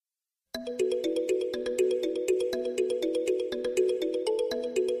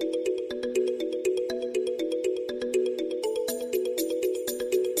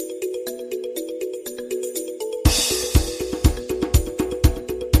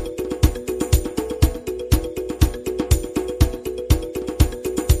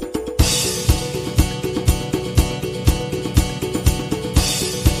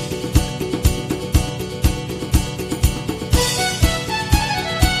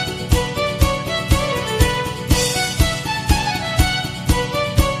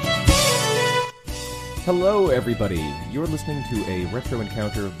Hello, everybody. You're listening to a Retro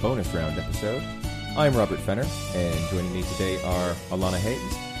Encounter bonus round episode. I'm Robert Fenner, and joining me today are Alana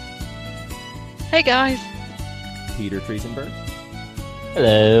Hayes. Hey, guys. Peter Triesenberg.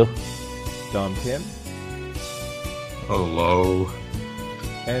 Hello. Dom Kim. Hello.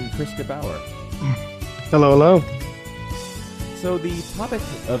 And Krista Bauer. Hello, hello. So the topic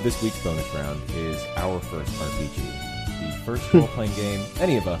of this week's bonus round is our first RPG. The first role-playing game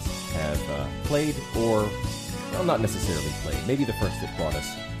any of us have played, or, well, not necessarily played. Maybe the first that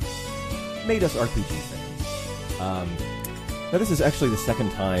made us RPG fans. Now, this is actually the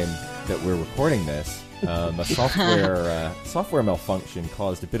second time that we're recording this. A software malfunction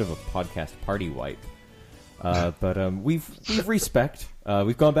caused a bit of a podcast party wipe. But we've respect.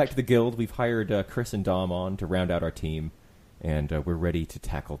 We've gone back to the guild. We've hired Chris and Dom on to round out our team, and we're ready to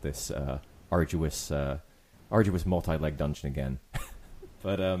tackle this arduous multi-leg dungeon again.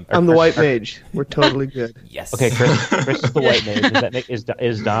 But I'm the white mage. We're totally good. Yes. Okay, Chris is the white mage.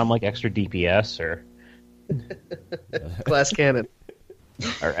 Is Dom like extra DPS or? Glass cannon.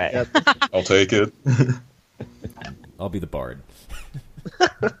 All right. Yep. I'll take it. I'll be the bard.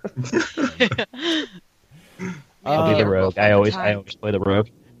 I'll be the rogue. I always play the rogue.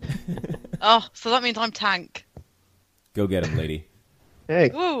 Oh, so that means I'm tank. Go get him, lady.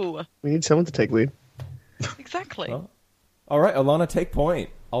 Hey, Woo! we need someone to take lead. Exactly. Well, all right, Alana, take point.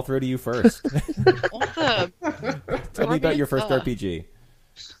 I'll throw to you first. Awesome. Tell me about your first RPG.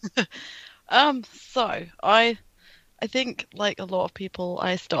 So I think, like a lot of people,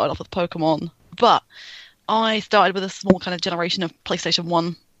 I started off with Pokemon, but I started with a small kind of generation of PlayStation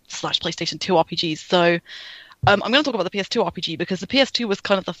 1/PlayStation 2 RPGs. So I'm going to talk about the PS2 RPG because the PS2 was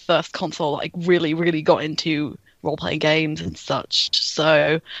kind of the first console that I really, really got into role-playing games and such.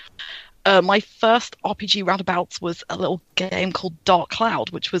 So my first RPG roundabouts was a little game called Dark Cloud,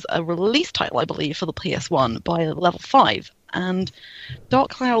 which was a release title, I believe, for the PS1 by Level 5. And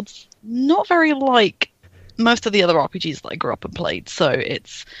Dark Cloud's not very like most of the other RPGs that I grew up and played. So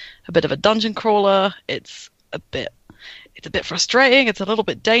it's a bit of a dungeon crawler. It's a bit frustrating. It's a little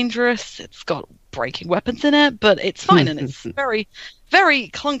bit dangerous. It's got breaking weapons in it, but it's fine, and it's very, very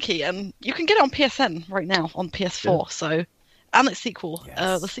clunky. And you can get it on PSN right now on PS4. Yeah. So. And its sequel.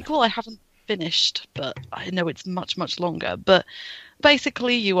 Yes. The sequel I haven't finished, but I know it's much, much longer. But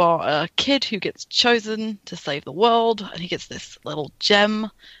basically, you are a kid who gets chosen to save the world, and he gets this little gem,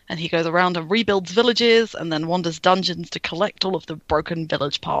 and he goes around and rebuilds villages, and then wanders dungeons to collect all of the broken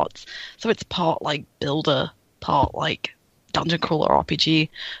village parts. So it's part like builder, part like dungeon crawler RPG,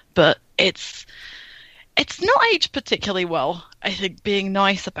 but it's not aged particularly well, I think, being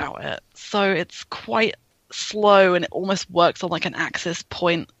nice about it. So it's quite slow, and it almost works on like an axis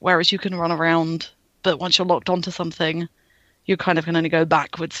point, whereas you can run around, but once you're locked onto something, you kind of can only go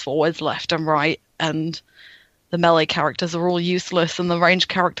backwards, forwards, left and right, and the melee characters are all useless and the ranged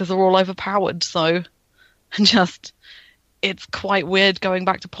characters are all overpowered. So it's quite weird going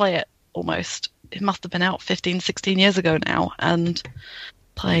back to play it. Almost, it must have been out 15-16 years ago now, and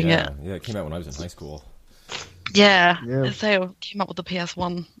playing it. Yeah, it came out when I was in high school. Yeah. So it came out with the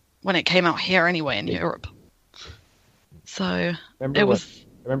PS1 when it came out here anyway in Europe. So Remember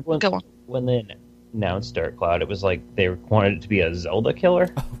when they announced Dark Cloud, it was like they wanted it to be a Zelda killer?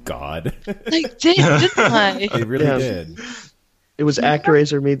 Oh, God. They did, didn't they? They really did. It was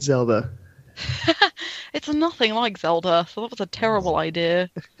ActRaiser meets Zelda. It's nothing like Zelda, so that was a terrible idea.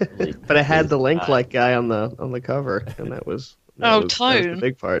 But it had the Link-like guy on the cover, and that was Tone. That was the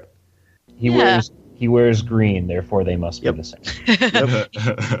big part. He wears green, therefore they must be the same. He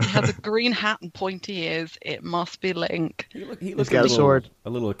has a green hat and pointy ears. It must be Link. He looks got a sword. A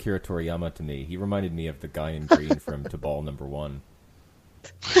little Akira Toriyama to me. He reminded me of the guy in green from To Ball Number 1.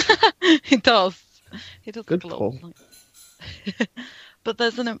 He does. He does Good look a little. pull. But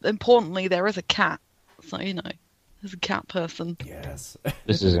importantly, there is a cat. So, there's a cat person. Yes.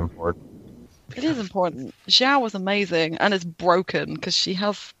 This is important. It is important. Xiao was amazing, and it's broken because she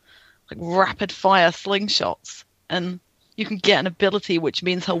has like rapid fire slingshots, and you can get an ability which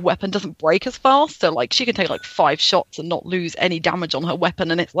means her weapon doesn't break as fast. So like she can take like 5 shots and not lose any damage on her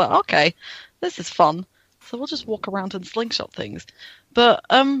weapon, and it's like, okay, this is fun. So we'll just walk around and slingshot things. But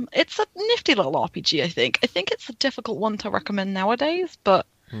it's a nifty little RPG, I think. I think it's a difficult one to recommend nowadays, but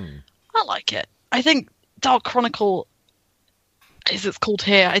I like it. I think Dark Chronicle, as it's called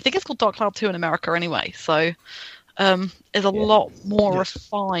here, I think it's called Dark Cloud 2 in America anyway, so is a lot more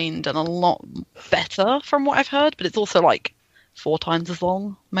refined and a lot better from what I've heard, but it's also like 4 times as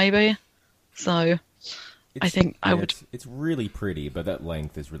long, maybe. So I think I would... It's really pretty, but that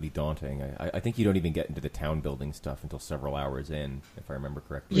length is really daunting. I think you don't even get into the town building stuff until several hours in, if I remember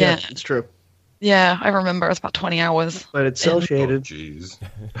correctly. Yeah, it's true. Yeah, I remember it's about 20 hours. But it's cel-shaded. Oh, jeez.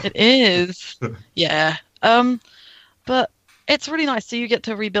 It is. Yeah. But it's really nice. So you get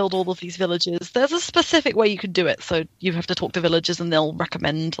to rebuild all of these villages. There's a specific way you can do it. So you have to talk to villagers and they'll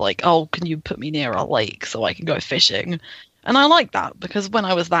recommend, like, oh, can you put me near a lake so I can go fishing? And I like that because when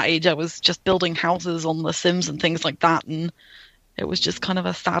I was that age, I was just building houses on The Sims and things like that. And it was just kind of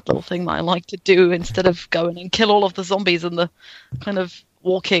a sad little thing that I like to do instead of going and kill all of the zombies and the kind of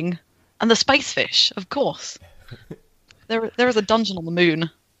walking. And the space fish, of course. There is a dungeon on the moon.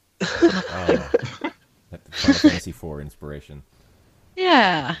 That Final Fantasy IV inspiration.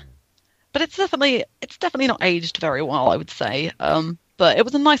 Yeah, but it's definitely not aged very well, I would say. But it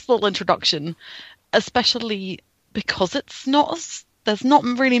was a nice little introduction, especially because there's not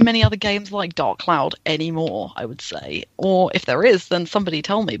really many other games like Dark Cloud anymore, I would say. Or if there is, then somebody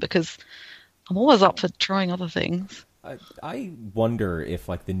tell me because I'm always up for trying other things. I wonder if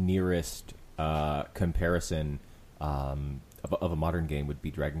like the nearest comparison of a modern game would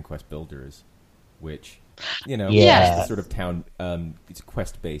be Dragon Quest Builders, which is sort of town, it's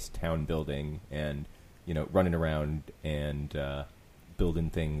quest-based town building, and running around and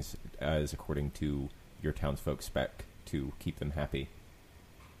building things as according to your townsfolk spec to keep them happy.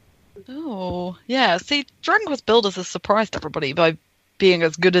 Oh yeah, see, Dragon Quest Builders has surprised everybody by being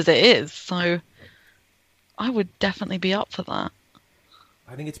as good as it is, so I would definitely be up for that.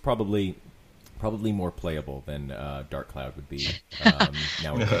 I think it's probably more playable than Dark Cloud would be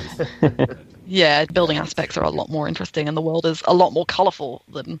nowadays. Yeah, building aspects are a lot more interesting, and the world is a lot more colourful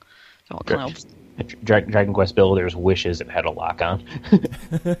than Dark Cloud. Dragon Quest Builders wishes it had a lock-on.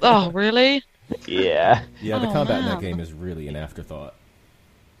 Oh, really? Yeah. Yeah, the combat in that game is really an afterthought.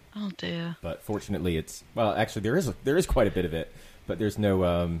 Oh dear. But fortunately, actually there is quite a bit of it, but there's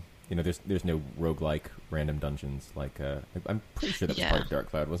no there's no roguelike random dungeons like I'm pretty sure that was part of Dark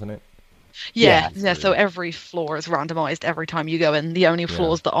Cloud, wasn't it? Yeah. So every floor is randomized every time you go in. The only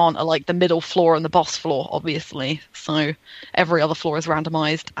floors that aren't are like the middle floor and the boss floor, obviously. So every other floor is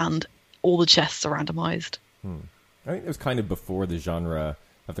randomized, and all the chests are randomized. I think it was kind of before the genre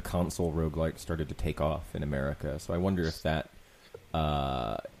of the console roguelike started to take off in America. So I wonder if that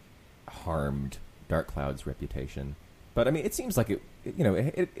harmed Dark Cloud's reputation. But I mean, it seems like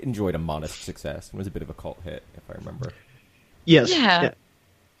it enjoyed a modest success and was a bit of a cult hit, if I remember. Yes. Yeah.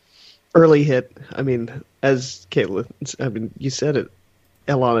 Early hit. I mean, as Caitlin, you said it.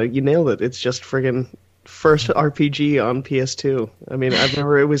 Elana, you nailed it. It's just friggin' first RPG on PS2. I mean, I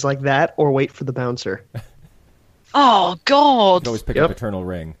remember it was like that or Wait for the Bouncer. Oh, God. You can always pick up Eternal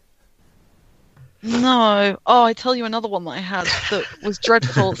Ring. No. Oh, I tell you another one that I had that was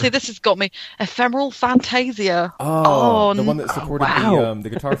dreadful. See, this has got me. Ephemeral Fantasia. Oh, the one that supported the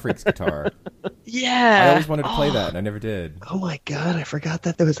Guitar Freaks guitar. Yeah. I always wanted to play that, and I never did. Oh my god, I forgot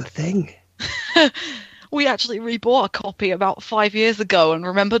that there was a thing. We actually rebought a copy about 5 years ago and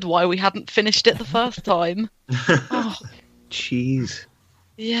remembered why we hadn't finished it the first time. Oh. Jeez.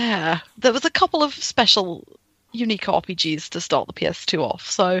 Yeah. There was a couple of special, unique RPGs to start the PS2 off,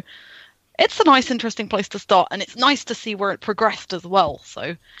 so it's a nice, interesting place to start, and it's nice to see where it progressed as well. So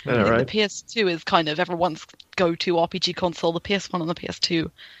I think the PS2 is kind of everyone's go-to RPG console. The PS1 and the PS2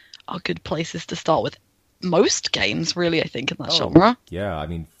 are good places to start with most games, really, I think, in that genre. Yeah, I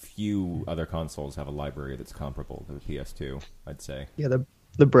mean, few other consoles have a library that's comparable to the PS2, I'd say. Yeah,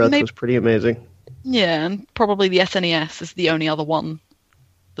 the breadth was pretty amazing. Yeah, and probably the SNES is the only other one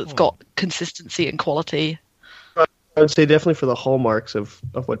that's got consistency and quality. I would say definitely for the hallmarks of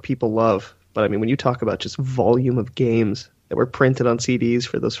what people love. But I mean, when you talk about just volume of games that were printed on CDs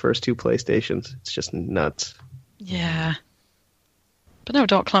for those first 2 PlayStations, it's just nuts. Yeah. But no,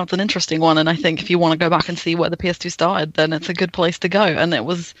 Dark Cloud's an interesting one, and I think if you want to go back and see where the PS2 started, then it's a good place to go. And it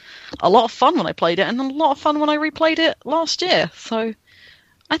was a lot of fun when I played it, and a lot of fun when I replayed it last year. So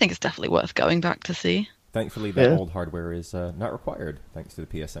I think it's definitely worth going back to see. Thankfully, that old hardware is not required, thanks to the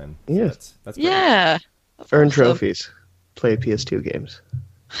PSN. So yeah. That's great. Yeah. Earn trophies. Play PS2 games.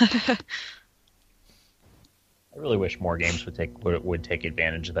 I really wish more games would take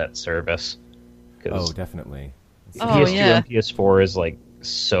advantage of that service. Oh, definitely. PS2 and PS4 is like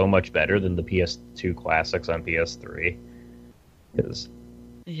so much better than the PS2 classics on PS3.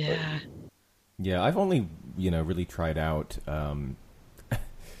 Yeah, I've only really tried out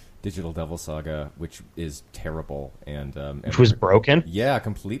Digital Devil Saga, which is terrible and which was broken. Yeah,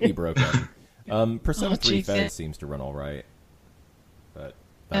 completely broken. Persona 3 Fez seems to run all right, but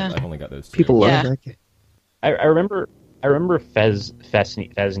I've only got those two. People love that game. I remember Fez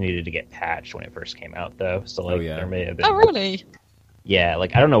needed to get patched when it first came out, though. So there may have been. Oh, really? Yeah,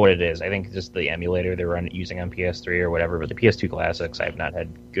 I don't know what it is. I think just the emulator they're using on PS3 or whatever. But the PS2 classics, I have not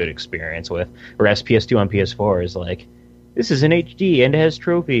had good experience with. Whereas PS2 on PS4 is like, this is in HD and it has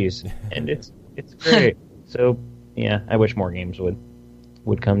trophies and it's great. So yeah, I wish more games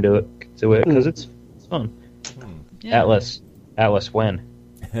would come to it because it's fun. Yeah. Atlas, when?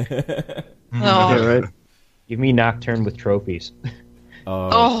 Yeah, right. Give me Nocturne with trophies.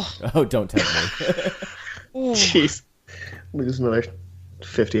 Oh, don't tempt me. Jeez. Lose another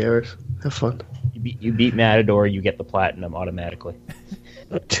 50 hours. Have fun. You beat Matador, you get the platinum automatically.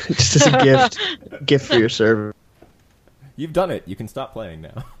 Just as a gift for your server. You've done it. You can stop playing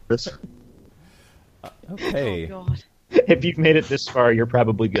now. Okay. Oh, God. If you've made it this far, you're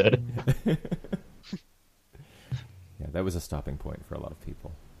probably good. Yeah, that was a stopping point for a lot of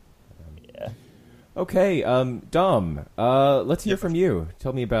people. Yeah. Okay, Dom, let's hear from you.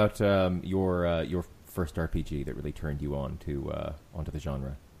 Tell me about your first RPG that really turned you on onto the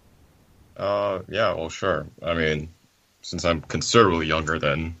genre. Yeah, well, sure. I mean, since I'm considerably younger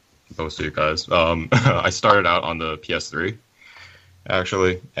than most of you guys, I started out on the PS3,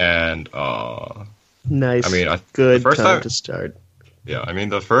 actually, and nice. I mean, good time to start. Yeah, I mean,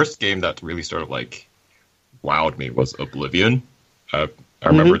 the first game that really sort of wowed me was Oblivion. I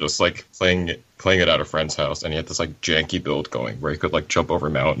remember just playing it at a friend's house, and he had this janky build going where he could jump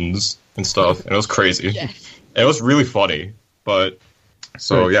over mountains and stuff, and it was crazy. Yes. It was really funny, but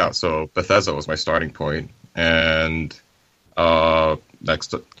so Bethesda was my starting point, and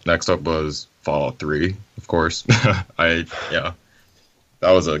next up was Fallout 3, of course. That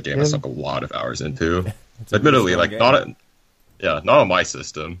was a game I sunk a lot of hours into. Admittedly, not on my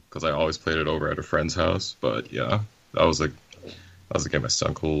system because I always played it over at a friend's house, but yeah, that was a game I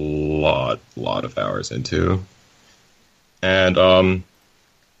sunk a lot of hours into. And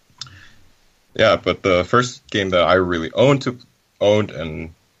but the first game that I really owned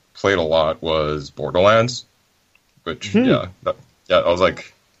and played a lot was Borderlands, which I was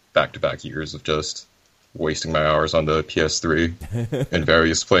back-to-back years of just wasting my hours on the PS3 in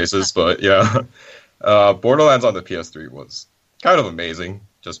various places. But yeah, Borderlands on the PS3 was kind of amazing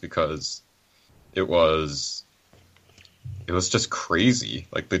just because it was just crazy.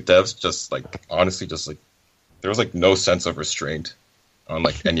 The devs just honestly just there was no sense of restraint on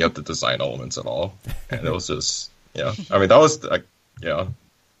any of the design elements at all, and it was just I mean that was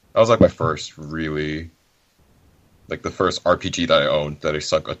my first really the first RPG that I owned that I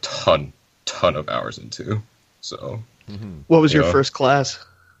sunk a ton of hours into. So what was your first class?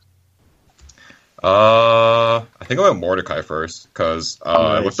 I think I went Mordecai first because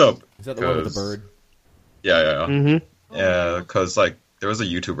I looked up. Is that the one with the bird? Yeah. Mm-hmm. Yeah, because there was a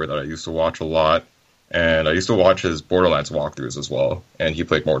YouTuber that I used to watch a lot, and I used to watch his Borderlands walkthroughs as well, and he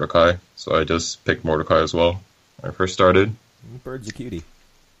played Mordecai, so I just picked Mordecai as well when I first started. Bird's a cutie.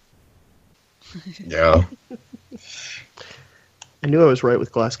 Yeah. I knew I was right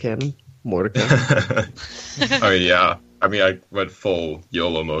with Glass Cannon. Mordecai. I mean, I went full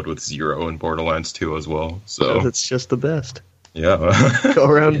YOLO mode with Zero in Borderlands 2 as well, so... That's just the best. Yeah. Go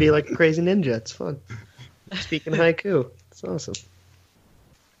around and be like a crazy ninja, it's fun. Speaking haiku, it's awesome.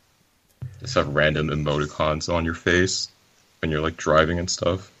 Just have random emoticons on your face when you're driving and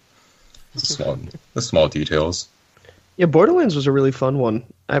stuff. The small details. Yeah, Borderlands was a really fun one.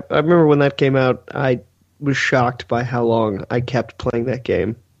 I remember when that came out, I was shocked by how long I kept playing that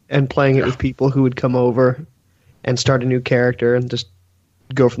game and playing it with people who would come over and start a new character and just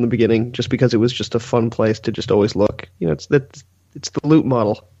go from the beginning, just because it was just a fun place to just always look. It's the loot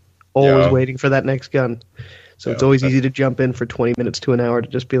model, always waiting for that next gun. So it's always easy to jump in for 20 minutes to an hour to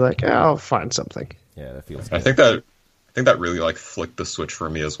just be like, I'll find something. Yeah, that feels good. I think that really flicked the switch for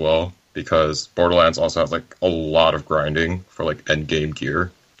me as well, because Borderlands also has a lot of grinding for end game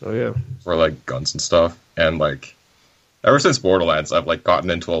gear. Oh yeah. For guns and stuff. And ever since Borderlands, I've gotten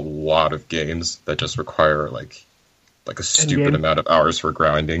into a lot of games that just require a stupid amount of hours for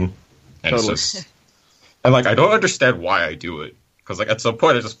grinding. And Totally. It's just, and I don't understand why I do it. Because at some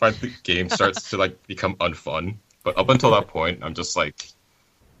point I just find the game starts to become unfun. But up until that point, I'm just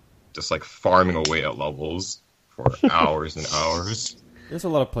farming away at levels for hours and hours. There's a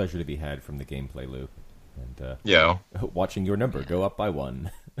lot of pleasure to be had from the gameplay loop, and Yeah. watching your number go up by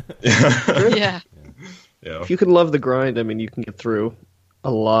 1. Yeah. Yeah. If you can love the grind, I mean, you can get through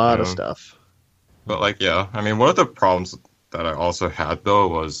a lot of Yeah. stuff. But like, yeah, I mean, one of the problems that I also had though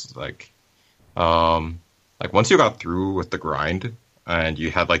was like once you got through with the grind and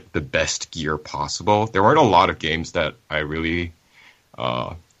you had like the best gear possible, there weren't a lot of games that I really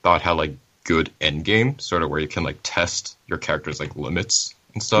thought had like good end game, sort of where you can like test your character's like limits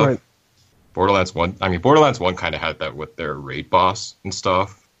and stuff. Right. Borderlands 1 kind of had that with their raid boss and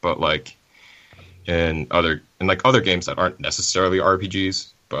stuff, but like in other games that aren't necessarily RPGs,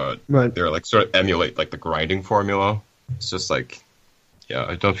 but Right. they're like sort of emulate like the grinding formula. It's just like, yeah,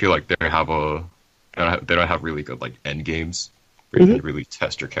 I don't feel like they don't have really good like end games where you can really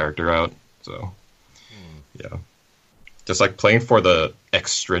test your character out. So yeah, just like playing for the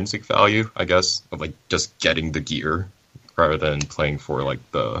extrinsic value, I guess, of like just getting the gear rather than playing for like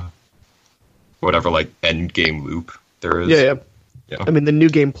the whatever like end game loop there is. Yeah. Yeah. I mean, the New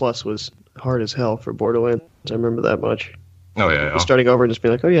Game Plus was hard as hell for Borderlands. I remember that much. Oh yeah. Starting over and just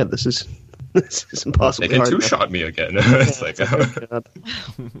being like, oh yeah, this is impossibly They can hard. two-shot me again. It's like, God.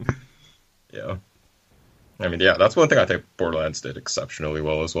 yeah. I mean, yeah, that's one thing I think Borderlands did exceptionally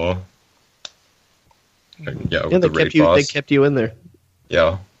well as well. And, yeah, with Yeah, the raid boss. they kept you in there.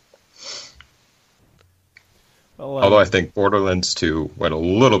 Yeah. Well, Although I think Borderlands 2 went a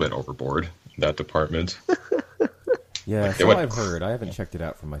little bit overboard in that department. yeah, so I've heard. I haven't checked it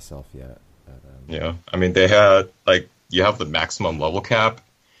out for myself yet. But, Yeah. I mean, they had, like, you have the maximum level cap,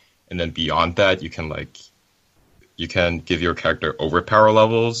 and then beyond that, you can give your character overpower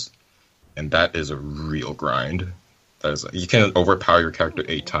levels, and that is a real grind. That is, you can overpower your character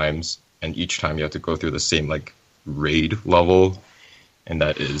 8 times, and each time you have to go through the same, like, raid level, and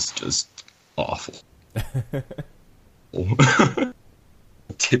that is just awful.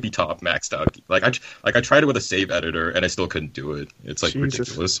 Tippy top maxed out. I tried it with a save editor, and I still couldn't do it. It's, like, Jesus.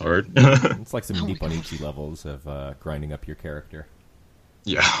 ridiculous hard. it's like some Nipponichi levels of grinding up your character.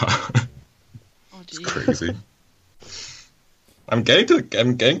 Yeah. Oh, It's geez. crazy. I'm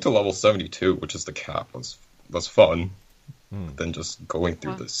getting to level 72, which is the cap. Was fun. But then just going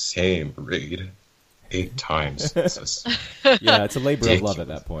through Wow. the same raid 8 times. It's just, Yeah, it's a labor of love at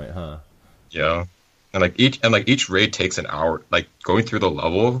that point, huh? yeah. And each raid takes an hour. Like going through the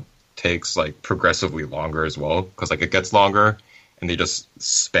level takes like progressively longer as well, because like it gets longer and they just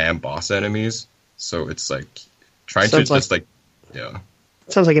spam boss enemies. So it's like trying Sounds to like- just like yeah.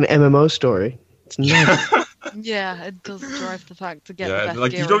 Sounds like an MMO story. It's nuts. Yeah, it does drive the fact to get the Yeah, best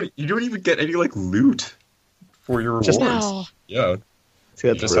like gear. you don't even get any like loot for your rewards. Just- No. Yeah. See,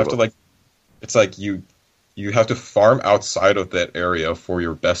 You that's just have to brutal. like, it's like you have to farm outside of that area for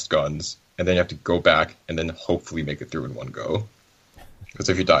your best guns, and then you have to go back and then hopefully make it through in one go. Because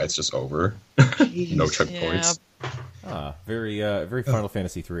if you die, it's just over. No checkpoints. Very Final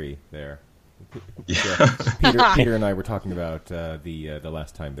Fantasy 3 there. Yeah. Peter and I were talking about the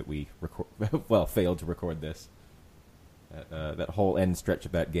last time that we failed to record this. That whole end stretch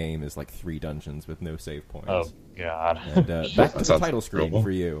of that game is like 3 dungeons with no save points. Oh God. And back to That the sounds title screen terrible.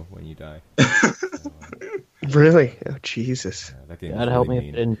 for you when you die. Really? Oh, Jesus. That game God was help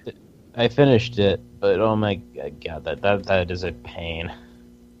really me! mean. I finished it, but oh my God, that is a pain.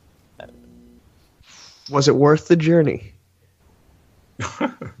 Was it worth the journey?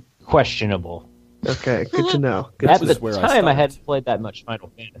 Questionable. Okay, good to know. Good At to the is where I time, I hadn't stopped. played that much Final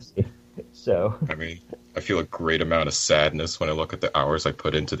Fantasy, so I mean, I feel a great amount of sadness when I look at the hours I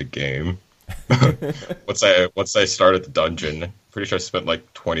put into the game. Once I started the dungeon, pretty sure I spent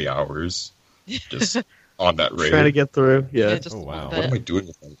like 20 hours just on that raid. Trying to get through. Yeah. Just Oh, wow. love What am I it. doing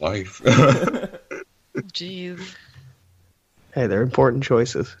with my life? Jeez, Hey, they're important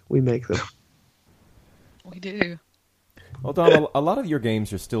choices. We make them. we do. Well, Don, a lot of your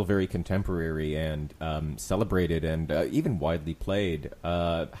games are still very contemporary and celebrated and even widely played.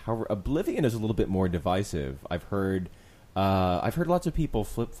 However, Oblivion is a little bit more divisive. I've heard lots of people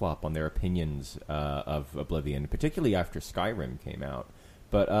flip-flop on their opinions of Oblivion, particularly after Skyrim came out.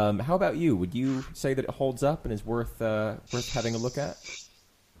 But how about you? Would you say that it holds up and is worth having a look at?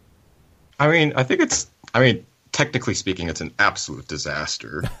 I mean, technically speaking, it's an absolute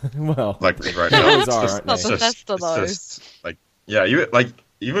disaster. Well, Like right They now, always it's are, just, aren't Not they? Bethesda, though. it's just like yeah,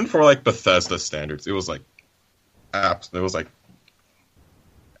 even for like Bethesda standards, it was like it was like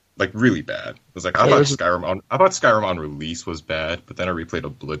really bad. It was like I thought Skyrim on release was bad, but then I replayed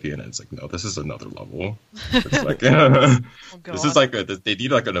Oblivion and it's like no, this is another level. It's like Oh, God. this is like they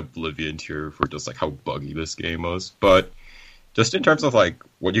need like an Oblivion tier for just like how buggy this game was. But just in terms of like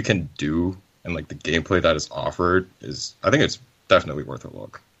what you can do and like the gameplay that is offered is, I think it's definitely worth a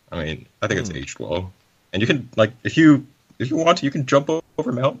look. I mean, I think it's aged well, and you can like if you want to, you can jump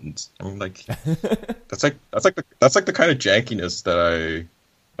over mountains. I mean, like that's like the kind of jankiness that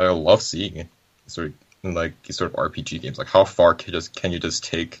I love seeing sort of in like these sort of RPG games. Like how far can you just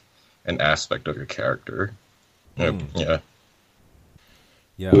take an aspect of your character? Yeah.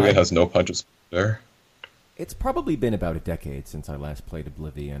 Oblivion has no punches there. It's probably been about a decade since I last played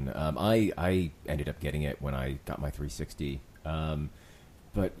Oblivion. I ended up getting it when I got my 360.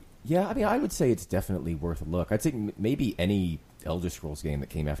 But yeah, I mean, I would say it's definitely worth a look. I'd say maybe any Elder Scrolls game that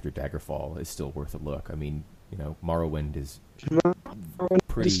came after Daggerfall is still worth a look. I mean, you know, Morrowind is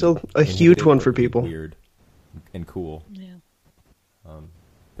pretty It's still a huge one for people. Weird and cool. Yeah.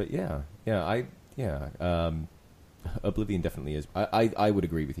 But Oblivion definitely is. I would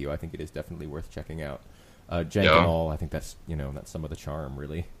agree with you. I think it is definitely worth checking out. Jank and all, I think that's some of the charm,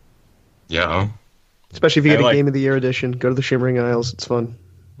 really. Yeah. Especially if you get a Game of the Year edition. Go to the Shimmering Isles. It's fun.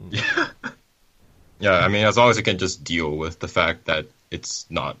 Yeah. Yeah, I mean, as long as it can just deal with the fact that it's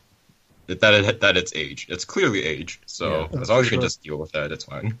not that it's aged. It's clearly aged. So as long as you can just deal with that, it's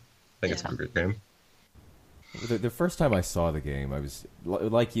fine. I think it's a great game. The first time I saw the game, I was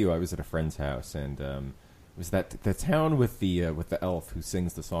like you. I was at a friend's house, and it was the town with the elf who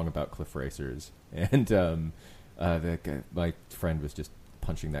sings the song about cliff racers, and my friend was just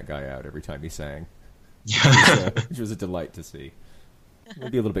punching that guy out every time he sang. Yeah, which was a delight to see.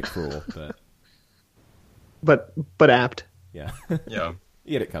 Maybe a little bit cruel, but apt. Yeah, yeah,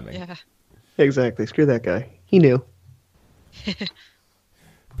 he had it coming. Yeah, exactly. Screw that guy. He knew.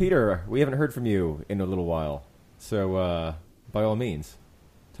 Peter, we haven't heard from you in a little while, so by all means,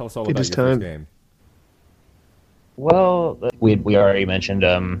 tell us all about your first game. Well, we already mentioned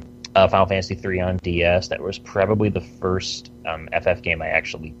Final Fantasy III on DS. That was probably the first FF game I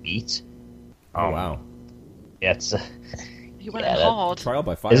actually beat. Oh wow! Yeah, it's you went hard. Trial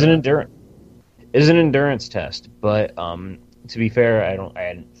by fire. Is an endurance test, but to be fair, I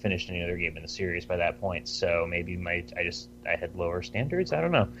hadn't finished any other game in the series by that point, so maybe I had lower standards. I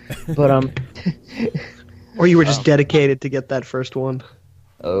don't know, but or you were just dedicated to get that first one.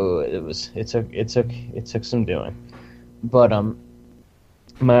 Oh, it took some doing, but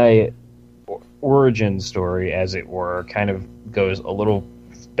my origin story, as it were, kind of goes a little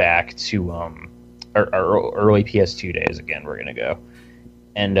back to our early PS2 days. Again, we're gonna go,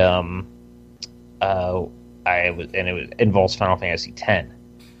 and it involves Final Fantasy X,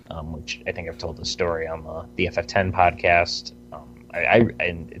 which I think I've told the story on the FF10 podcast.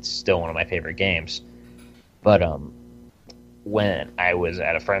 And it's still one of my favorite games. But when I was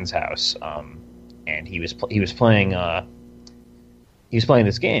at a friend's house, and he was playing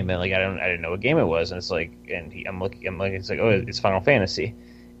this game, and like I didn't know what game it was, and it's like, and I'm looking, it's like, oh, it's Final Fantasy,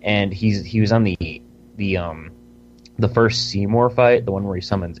 and he was on the first Seymour fight, the one where he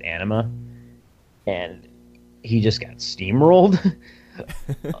summons Anima, and he just got steamrolled.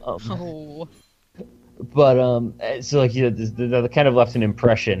 But so like that kind of left an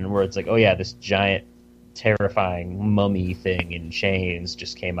impression where it's like, oh yeah, this giant, terrifying mummy thing in chains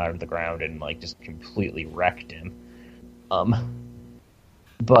just came out of the ground and like just completely wrecked him.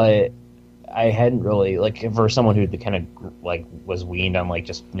 But I hadn't really, like, for someone who kind of like was weaned on like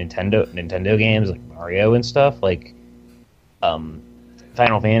just Nintendo games like Mario and stuff, like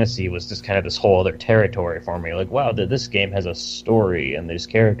Final Fantasy was just kind of this whole other territory for me. Like, wow, this game has a story and these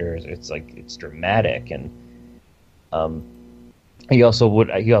characters. It's dramatic, and he also would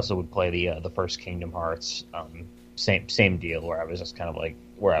play the first Kingdom Hearts. Same deal, where I was just kind of like,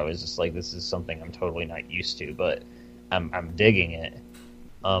 this is something I'm totally not used to, but I'm digging it.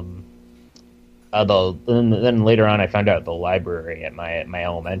 Although then later on, I found out the library at my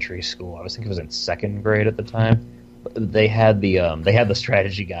elementary school, I think it was in second grade at the time, they had the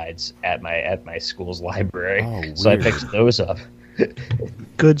strategy guides at my school's library. Oh, so I picked those up.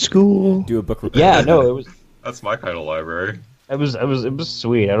 Good school. Do a book report. Yeah, no, it was. That's my kind of library. It was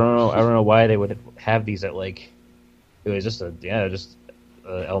sweet. I don't know why they would have these at like. It was just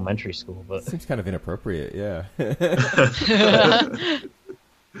elementary school, but seems kind of inappropriate. Yeah.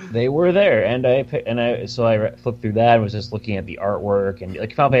 They were there, and I flipped through that and was just looking at the artwork, and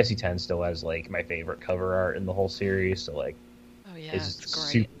like Final Fantasy X still has like my favorite cover art in the whole series. So like, oh yeah, it's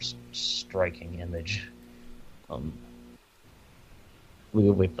great. Super striking image.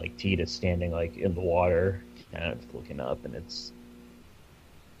 With like Tita standing like in the water, kind of looking up, and it's.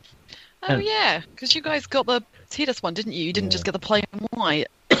 Oh yeah, because you guys got the Tidus one, didn't you? You didn't just get the plain white.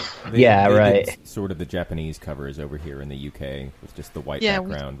 They right. did sort of the Japanese covers over here in the UK with just the white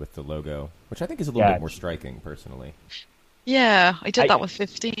background with the logo, which I think is a little bit more striking, personally. Yeah, I did that with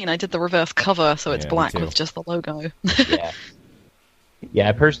 15. I did the reverse cover, so it's Yeah, me black too. with just the logo.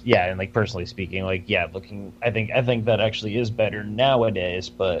 Yeah. And like personally speaking, like I think that actually is better nowadays,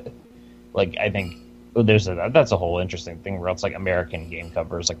 but like I think that's a whole interesting thing where it's like American game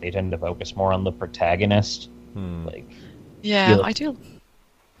covers, like they tend to focus more on the protagonist. Like Yeah, Yeah. I do.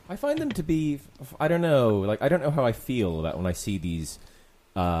 I find them to be, I don't know, like I don't know how I feel about when I see these,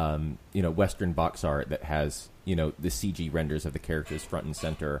 Western box art that has, the CG renders of the characters front and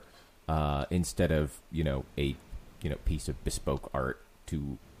center, instead of, a, piece of bespoke art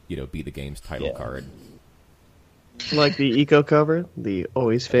to, be the game's title Yeah. card. Like the eco cover, the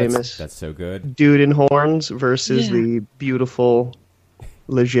always famous That's so good. dude in horns versus Yeah. the beautiful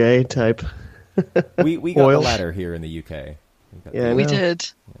Leger type. We got Oil. the latter here in the UK. got Yeah, I the- We know.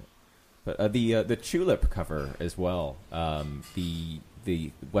 did. But the tulip cover as well.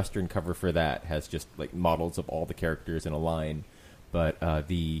 The Western cover for that has just like models of all the characters in a line, but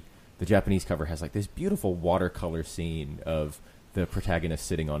the Japanese cover has like this beautiful watercolor scene of the protagonist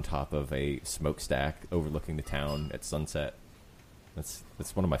sitting on top of a smokestack overlooking the town at sunset. That's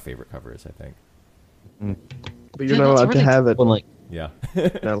one of my favorite covers, I think. But you're Yeah, not that's allowed to really have it. when like Yeah.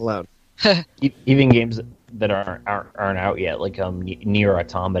 Not allowed. even games that aren't out yet, like Nier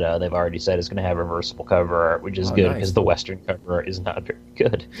Automata, they've already said is going to have reversible cover art, which is Oh, good nice. because the Western cover art is not very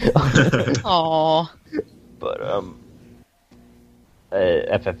good. Aw. But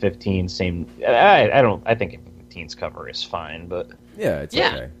FF15 same. I think FF15's cover is fine, but Yeah, it's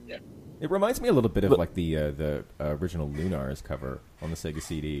Yeah. okay. It reminds me a little bit of like the original Lunar's cover on the Sega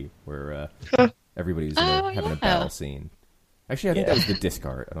CD, where everybody was having a battle scene. Actually, I think that was the disc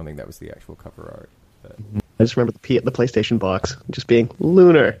art. I don't think that was the actual cover art. But I just remember the PlayStation box just being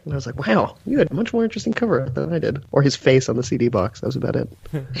lunar, and I was like, "Wow, you had a much more interesting cover art than I did." Or his face on the CD box. That was about it.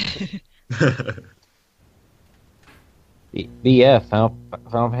 yeah, Final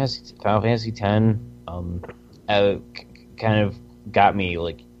Fantasy X kind of got me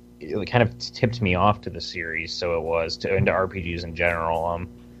like it kind of tipped me off to the series, so it was into RPGs in general.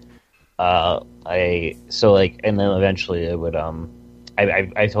 And then eventually it would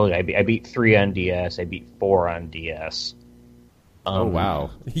I told you I beat 3 on DS, I beat 4 on DS. oh wow,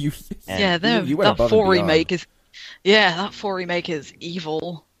 you Yeah, you went that above 4 and beyond. remake is. Yeah, that 4 remake is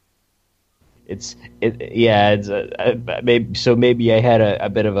evil. Maybe I had a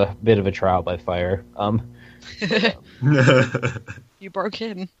bit of a trial by fire. You broke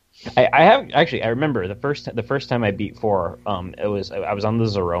in. I remember the first time I beat 4. I was on the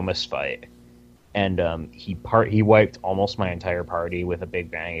Zeromus fight, and he wiped almost my entire party with a big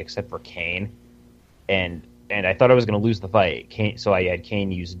bang except for Kane, and I thought I was going to lose the fight. So I had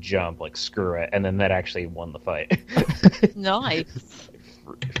Kane use jump, like screw it, and then that actually won the fight. Nice.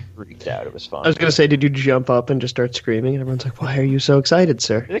 Freaked out. It was fun. I was gonna say, did you jump up and just start screaming? And everyone's like, "Why are you so excited,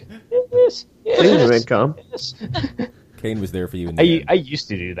 sir?" Yes, Please remain calm. yes. Kane was there for you. In the end. I used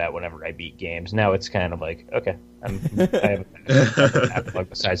to do that whenever I beat games. Now it's kind of like, okay, I have a backlog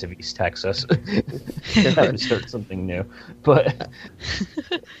the size of East Texas. Time to start something new.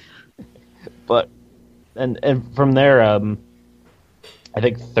 But and from there, I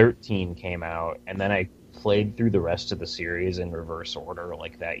think 13 came out, and then I played through the rest of the series in reverse order,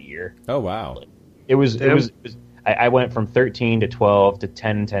 like that year. Oh wow. It was. I went from 13 to 12 to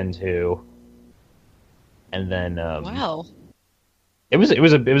 10, 10, 2, and then Wow. It was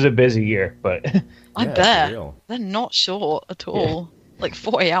a busy year, but I Yeah, bet. for real. They're not short at all. Like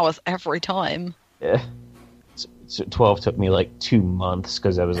 40 hours every time. yeah. So 12 took me like 2 months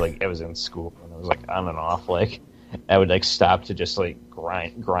because I was in school and I was like on and off. Like I would like stop to just like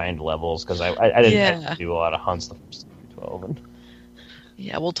grind levels because I didn't have Yeah. to do a lot of hunts the first 12. And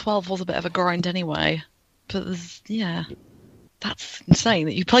Yeah, well, 12 was a bit of a grind anyway. But yeah, that's insane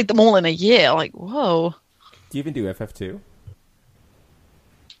that you played them all in a year. Like, whoa. Do you even do FF2?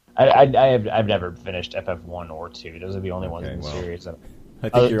 I've never finished FF1 or 2. Those are the only ones Okay, in the well, series that I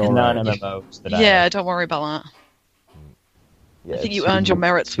think you're all right. non-MMOs that Yeah, don't worry about that. Yeah, I think you two- earned your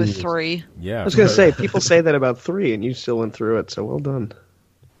merits with two- 3. Yeah. I was gonna say, people say that about 3, and you still went through it. So well done.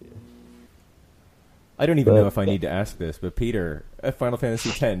 I don't even But- know if I need to ask this, but Peter, Final Fantasy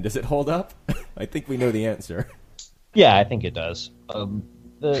X, does it hold up? I think we know the answer. Yeah, I think it does.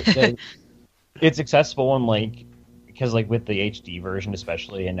 It's accessible and like because like with the HD version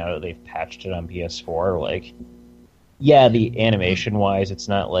especially, and now that they've patched it on PS4, like yeah, the animation wise, it's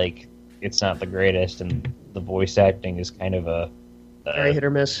not the greatest, and the voice acting is kind of a Very hit or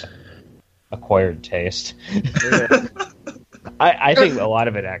miss. acquired taste. Yeah. I think a lot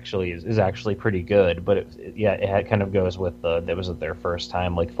of it actually is actually pretty good, but it kind of goes with that was their first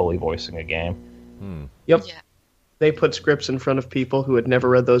time like fully voicing a game. Yep. Yeah. They put scripts in front of people who had never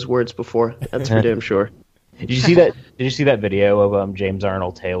read those words before. That's for damn sure. Did you see that? Did you see that video of James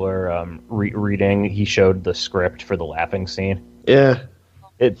Arnold Taylor reading? He showed the script for the laughing scene. Yeah.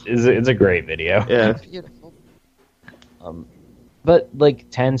 It's a great video. Yeah. Beautiful. But like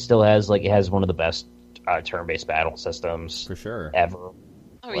 10 still has it has one of the best turn-based battle systems For sure. ever.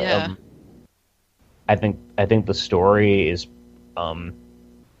 Oh yeah. I think the story is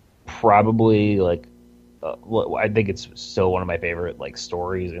probably I think it's still one of my favorite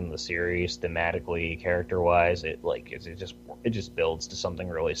stories in the series, thematically, character-wise. It just builds to something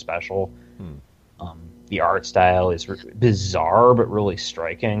really special. The art style is bizarre but really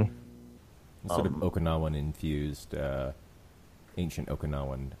striking. Sort of Okinawan infused, ancient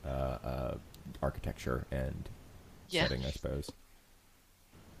Okinawan architecture and setting, I suppose.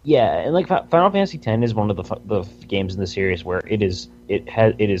 Yeah, and Final Fantasy X is one of the games in the series where it is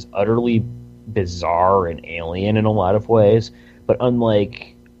utterly bizarre and alien in a lot of ways, but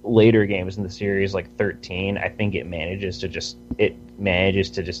unlike later games in the series like 13, I think it manages to just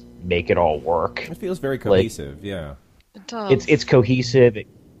make it all work. It feels very cohesive, yeah. It does. It's cohesive.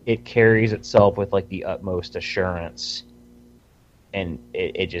 It carries itself with the utmost assurance, and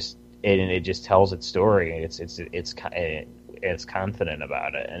it just tells its story. It's confident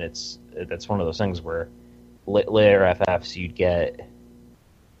about it, and that's one of those things where later FFs you'd get.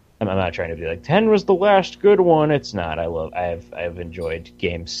 I'm not trying to be 10 was the last good one. It's not. I've enjoyed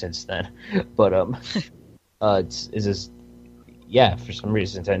games since then, but for some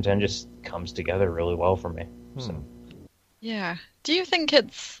reason 10 just comes together really well for me. So. Yeah. Do you think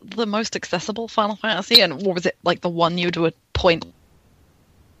it's the most accessible Final Fantasy, and or was it the one you would point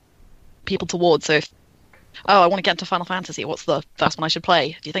people towards? So, I want to get into Final Fantasy. What's the first one I should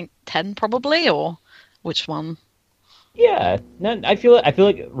play? Do you think 10 probably, or which one? Yeah, I feel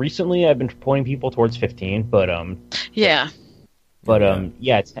like recently I've been pointing people towards 15, but yeah. But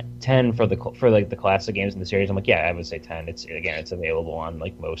 10 for the classic games in the series. I'm I would say 10. It's available on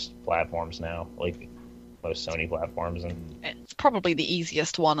most platforms now, most Sony platforms, and it's probably the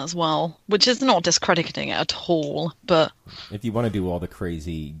easiest one as well, which is not discrediting it at all. But if you want to do all the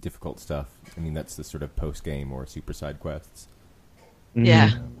crazy, difficult stuff, that's the sort of post-game or super side quests.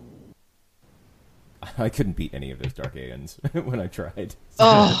 Yeah. I couldn't beat any of those Dark Aeons when I tried.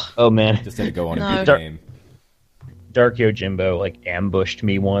 Oh man! Just had to go on and beat the game. Dark Yojimbo ambushed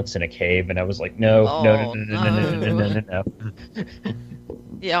me once in a cave, and I was like, no.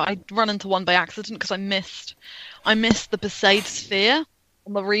 Yeah, I run into one by accident because I missed the Besaid sphere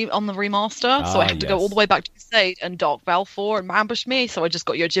on the remaster, so I had to go all the way back to Besaid, and Dark Valfor and ambushed me. So I just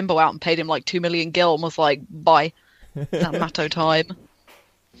got Yojimbo out and paid him 2 million gil and was like, bye. That Matto time.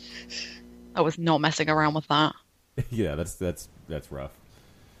 I was not messing around with that. Yeah, that's rough.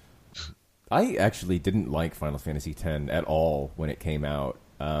 I actually didn't like Final Fantasy X at all when it came out.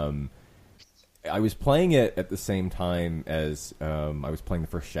 I was playing it at the same time as I was playing the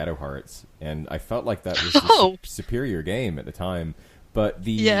first Shadow Hearts, and I felt like that was a superior game at the time. But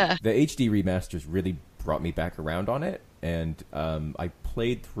the HD remasters really brought me back around on it, and I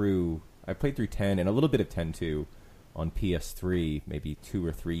played through 10 and a little bit of 10-2 on PS3 maybe 2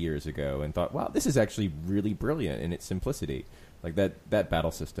 or 3 years ago, and thought, wow, this is actually really brilliant in its simplicity. That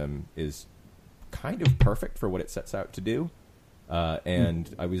battle system is kind of perfect for what it sets out to do.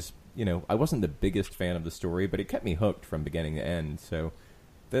 And I was, I wasn't the biggest fan of the story, but it kept me hooked from beginning to end. So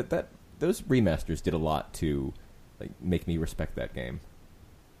those remasters did a lot to make me respect that game.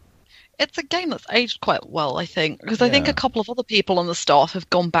 It's a game that's aged quite well, I think, because I think a couple of other people on the staff have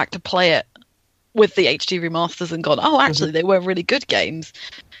gone back to play it with the HD remasters and gone, oh, actually, they were really good games.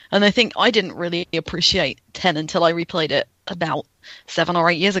 And I think I didn't really appreciate 10 until I replayed it about 7 or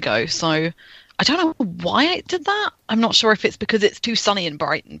 8 years ago. So I don't know why I did that. I'm not sure if it's because it's too sunny and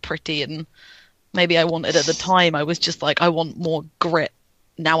bright and pretty, and maybe I wanted at the time. I was just I want more grit.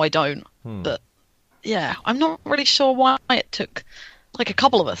 Now I don't. But yeah, I'm not really sure why it took a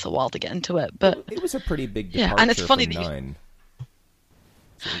couple of us a while to get into it. But it was a pretty big departure and it's funny from that 9.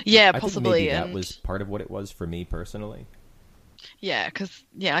 Yeah, I possibly. Think maybe that was part of what it was for me personally. Yeah, because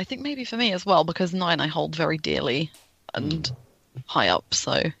I think maybe for me as well, because 9 I hold very dearly and high up.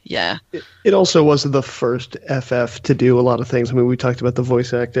 So yeah, it also was the first FF to do a lot of things. I mean, we talked about the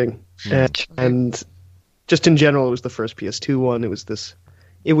voice acting, and just in general, it was the first PS2 one. It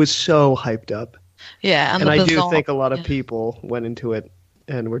was so hyped up. Yeah, and I do think a lot of people went into it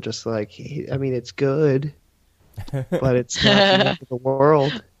and were just like, I mean, it's good. But it's not the end of the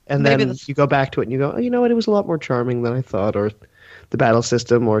world. And then you go back to it and you go, oh, you know what? It was a lot more charming than I thought. Or the battle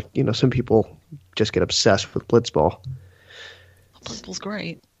system, or some people just get obsessed with Blitzball. Blitzball's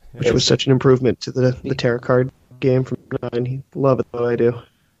great. It was such an improvement to the tarot card. game from 9. Love it though, I do.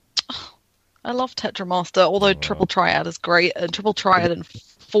 I love Tetramaster, although Triple Triad is great, and Triple Triad in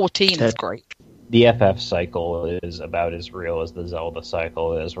 14 is great. The FF cycle is about as real as the Zelda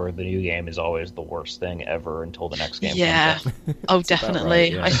cycle is, where the new game is always the worst thing ever until the next game comes out. Oh,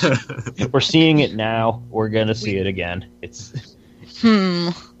 definitely. Right, yeah. We're seeing it now. We're going to see it again. It's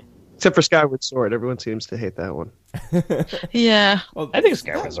Except for Skyward Sword, everyone seems to hate that one. Yeah. Well, I think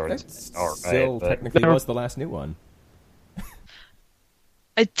Skyward Sword that is all right, still but- technically was the last new one.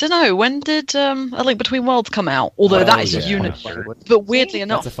 I don't know, when did A Link Between Worlds come out? Although that is yeah. But weirdly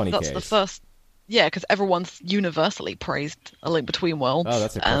enough, That's a funny the case. first... Yeah, because everyone's universally praised A Link Between Worlds. Oh,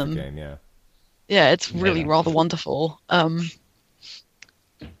 that's a perfect game, yeah. Yeah, it's really Yeah. rather wonderful. But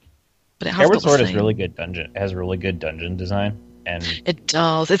it has Skyward got the Sword has same- really good dungeon design, and It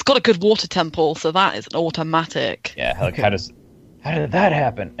does. It's got a good water temple, so that is an automatic. yeah, like how did that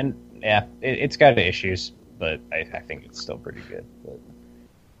happen? And yeah, it's got issues, but I think it's still pretty good. But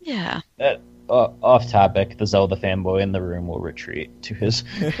Yeah. off topic, the Zelda fanboy in the room will retreat to his.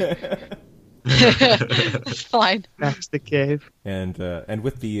 It's fine. Back to the cave. And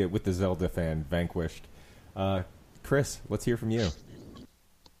with the Zelda fan vanquished, Chris, let's hear from you.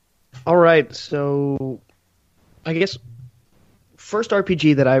 All right, so I guess first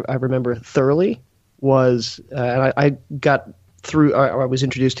RPG that I remember thoroughly was, and I got through. I was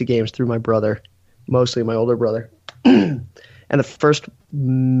introduced to games through my brother, mostly my older brother. And the first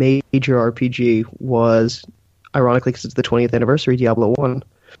major RPG was, ironically, because it's the 20th anniversary, Diablo 1.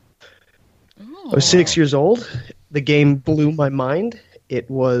 I was 6 years old. The game blew my mind. It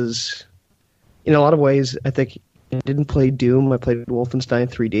was, in a lot of ways, I think I didn't play Doom. I played Wolfenstein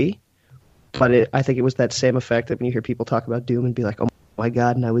 3D. But I think it was that same effect that when you hear people talk about Doom and be like, oh my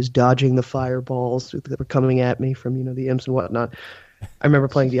god, and I was dodging the fireballs that were coming at me from, the imps and whatnot. I remember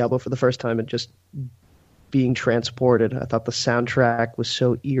playing Diablo for the first time and just being transported. I thought the soundtrack was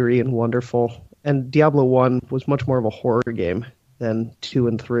so eerie and wonderful. And Diablo 1 was much more of a horror game than 2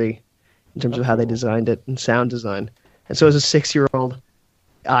 and 3 in terms of how they designed it and sound design. And so as a 6-year-old,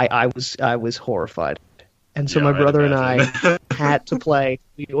 I was horrified. And so Yeah, my I'd brother and imagine. I had to play.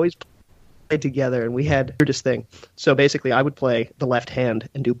 We always played together, and we had the weirdest thing. So basically, I would play the left hand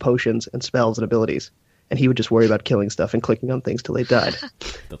and do potions and spells and abilities. And he would just worry about killing stuff and clicking on things till they died.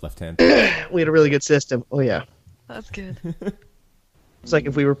 The left hand. We had a really good system. Oh, yeah. That's good. It's like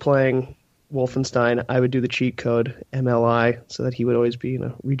if we were playing Wolfenstein, I would do the cheat code MLI so that he would always be,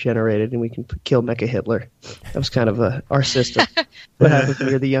 regenerated and we can kill Mecha Hitler. That was kind of our system. What happened when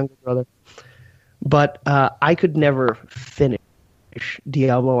you're the younger brother? But I could never finish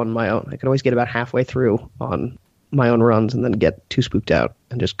Diablo on my own. I could always get about halfway through on my own runs and then get too spooked out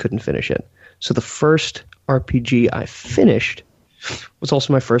and just couldn't finish it. So the first RPG I finished was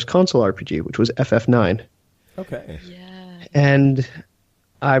also my first console RPG, which was FF9. Okay. Yeah. And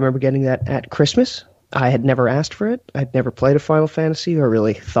I remember getting that at Christmas. I had never asked for it. I'd never played a Final Fantasy or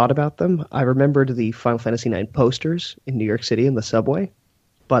really thought about them. I remembered the Final Fantasy IX posters in New York City in the subway,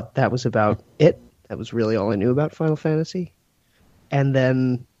 but that was about it. That was really all I knew about Final Fantasy. And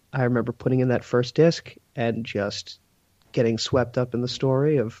then I remember putting in that first disc and just getting swept up in the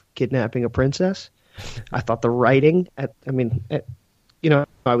story of kidnapping a princess. I thought the writing, I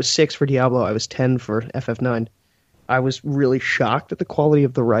was 6 for Diablo, I was 10 for FF9. I was really shocked at the quality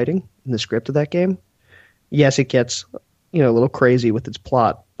of the writing in the script of that game. Yes, it gets, a little crazy with its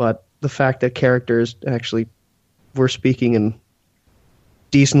plot, but the fact that characters actually were speaking in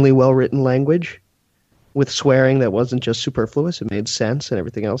decently well-written language with swearing that wasn't just superfluous, it made sense and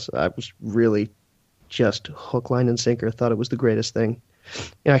everything else, I was really just hook, line, and sinker. Thought it was the greatest thing.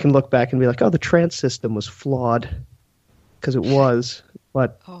 I can look back and be like, oh, the trance system was flawed, because it was.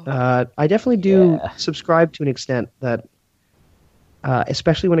 But I definitely do subscribe to an extent that,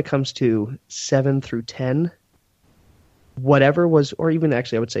 especially when it comes to 7 through 10, whatever was, or even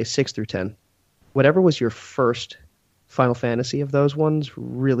actually I would say 6 through 10, whatever was your first Final Fantasy of those ones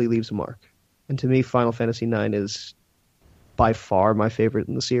really leaves a mark. And to me, Final Fantasy IX is by far my favorite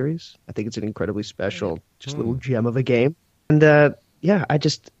in the series. I think it's an incredibly special, just little gem of a game. And I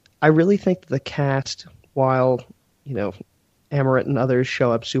really think that the cast, while, Amarant and others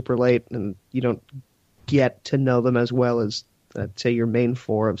show up super late and you don't get to know them as well as, say, your main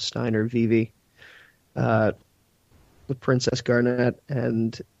four of Steiner, Vivi, the Princess Garnet,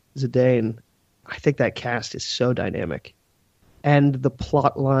 and Zidane, I think that cast is so dynamic. And the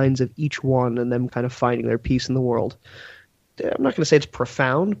plot lines of each one and them kind of finding their piece in the world. I'm not going to say it's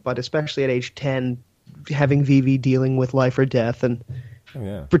profound, but especially at age 10, having Vivi dealing with life or death and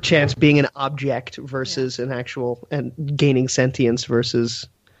perchance being an object versus an actual, and gaining sentience versus,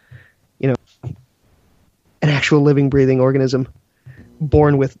 an actual living, breathing organism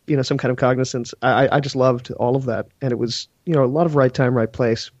born with, some kind of cognizance. I just loved all of that. And it was, a lot of right time, right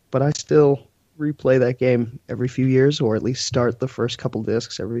place. But I still replay that game every few years, or at least start the first couple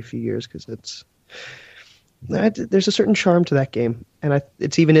discs every few years, because there's a certain charm to that game. And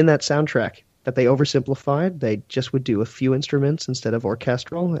it's even in that soundtrack that they oversimplified. They just would do a few instruments instead of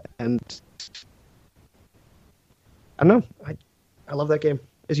orchestral. And I don't know. I love that game.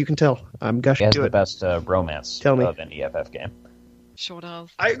 As you can tell, I'm gushing It has to the it. best romance Tell me. of an EFF game. Sure does.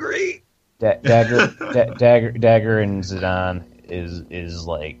 I agree. Dagger and Zidane is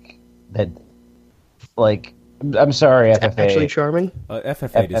like that. Like, I'm sorry, FF8. Actually charming.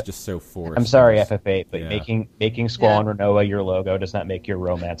 FF8 is just so forced. I'm sorry, FF8, but Yeah. making Squall and Renoa your logo does not make your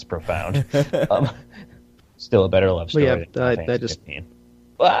romance profound. Still a better love story. Yeah, than Final I Fantasy just- 15.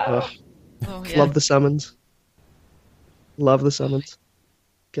 Wow. Ugh. Oh, yeah. Love the summons. Love the summons.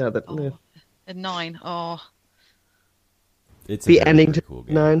 God, that Oh, and 9. Oh, It's a the very, ending very to cool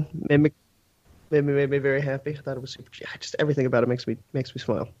game. 9 made me very happy. I thought it was super. Just everything about it makes me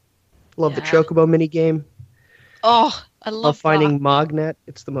smile. Love the Yeah. Chocobo mini game. oh, I Love love finding that. Mognet.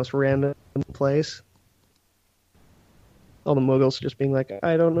 It's the most random place. All the Muggles just being like,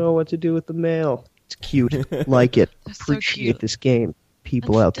 I don't know what to do with the mail. It's cute. Like it. It's so Appreciate cute. this game.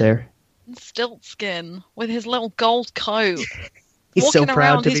 People And out there. And Stiltskin with his little gold coat. He's so walking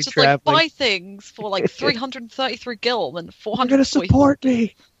proud around, to he's be just traveling. like, buy things for like 333 gil and You're 400 gonna support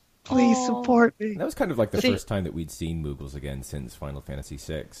me. Please Oh. support me. That was kind of like the See- first time that we'd seen Moogles again since Final Fantasy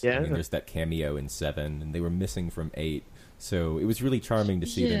VI. Yeah. I mean, there's that cameo in 7, and they were missing from 8. So it was really charming to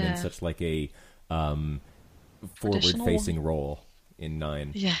see them in Yeah. such like a Traditional. forward-facing role in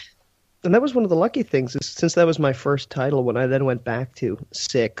 9. Yeah. And that was one of the lucky things, is since that was my first title, when I then went back to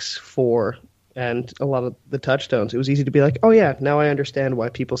 6, 4, and a lot of the touchstones, it was easy to be like, oh yeah, now I understand why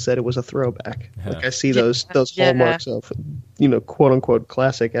people said it was a throwback. Like I see those Yeah. hallmarks of, quote unquote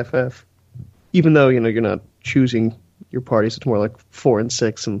classic FF. Even though, you're not choosing your parties, it's more like 4 and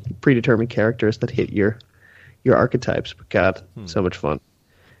 6 and predetermined characters that hit your archetypes. But God, so much fun.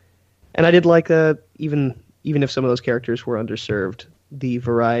 And I did like even if some of those characters were underserved, the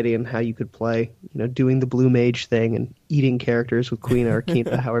variety and how you could play, doing the blue mage thing and eating characters with Queen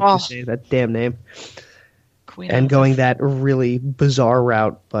Arkina, however Oh. you say that damn name, Queen and Elvis. going that really bizarre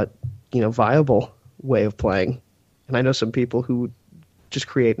route, but, viable way of playing. And I know some people who just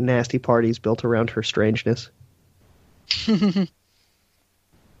create nasty parties built around her strangeness.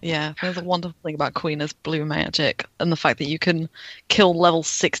 Yeah, there's a wonderful thing about Queen's blue magic and the fact that you can kill level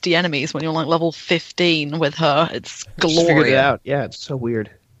 60 enemies when you're like level 15 with her. It's Just figured it glorious. out. Yeah, it's so weird.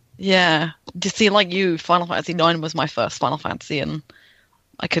 Yeah. You see, like you, Final Fantasy 9 was my first Final Fantasy, and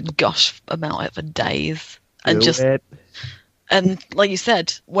I could gush about it for days. And Do just it. and like you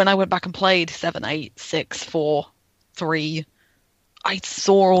said, when I went back and played 7, 8, 6, 4, 3, I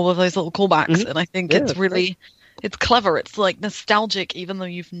saw all of those little callbacks, and I think Yeah, it's that's really, it's clever. It's like nostalgic, even though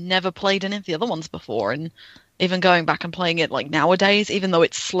you've never played any of the other ones before, and even going back and playing it like nowadays, even though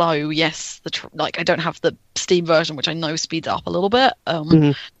it's slow. Yes, like I don't have the Steam version, which I know speeds up a little bit,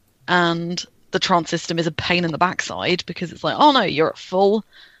 and the trance system is a pain in the backside because it's like, oh no, you're at full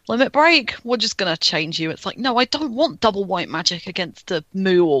limit break, we're just going to change you. It's like, no, I don't want double white magic against a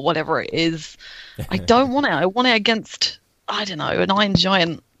Moo or whatever it is. I don't want it. I want it against, I don't know, an Iron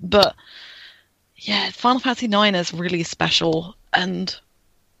Giant. But yeah, Final Fantasy 9 is really special and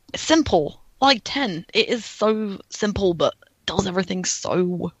it's simple. Like 10, it is so simple but does everything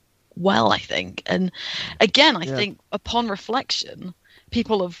so well, I think. And again, I think upon reflection,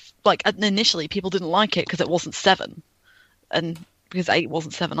 people have, like, initially people didn't like it because it wasn't 7. And because 8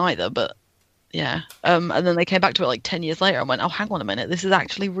 wasn't 7 either, but yeah. And then they came back to it like 10 years later and went, oh, hang on a minute, this is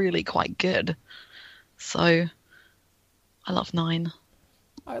actually really quite good. So, I love 9.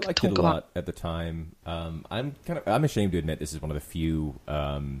 I liked Talk it a lot about- at the time. I'm ashamed to admit this is one of the few,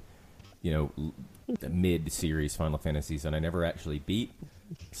 mid-series Final Fantasies that I never actually beat.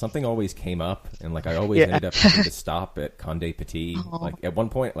 Something always came up, and like I always ended up having to stop at Conde Petit. Like at one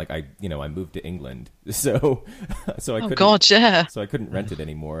point, like I moved to England, so I Oh couldn't. god, yeah. So I couldn't rent it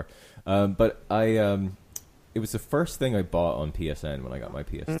anymore. But it was the first thing I bought on PSN when I got my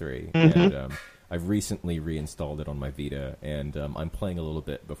PS3, and I've recently reinstalled it on my Vita, and I'm playing a little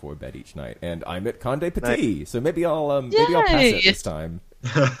bit before bed each night. And I'm at Conde Petit, so maybe I'll pass it Yay! this time.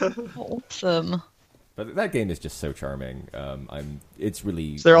 Awesome. But that game is just so charming. It's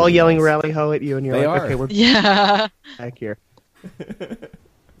really. So they're all really yelling nice. rally ho at you, and you're They like, are. okay, we're Yeah. back here.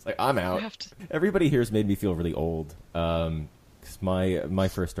 It's like I'm out. I have to- Everybody here's made me feel really old. 'Cause my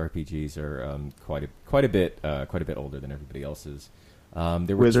first RPGs are quite a bit older than everybody else's.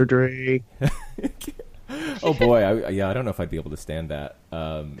 There were Wizardry. Oh boy, I don't know if I'd be able to stand that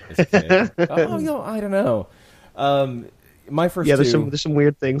as a kid. I don't know. My first Yeah, two, there's some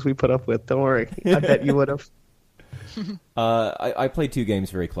weird things we put up with. Don't worry. I bet you would have. I played two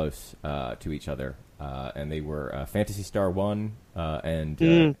games very close to each other, and they were Phantasy Star 1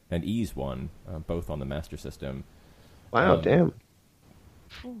 and Ys 1, both on the Master System. Wow, damn.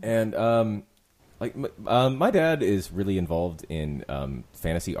 And my dad is really involved in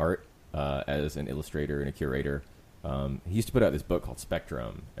fantasy art as an illustrator and a curator. He used to put out this book called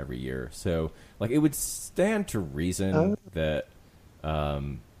Spectrum every year. So, it would stand to reason that, I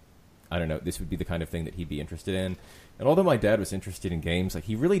don't know, this would be the kind of thing that he'd be interested in. And although my dad was interested in games,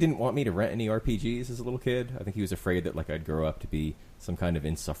 he really didn't want me to rent any RPGs as a little kid. I think he was afraid that, I'd grow up to be some kind of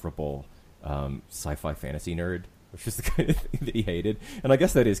insufferable sci-fi fantasy nerd, which is the kind of thing that he hated. And I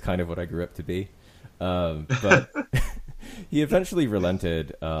guess that is kind of what I grew up to be. But he eventually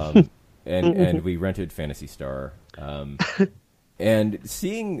relented, and we rented Phantasy Star. And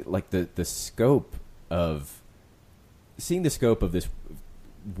seeing the scope of this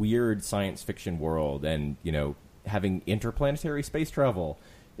weird science fiction world, and having interplanetary space travel,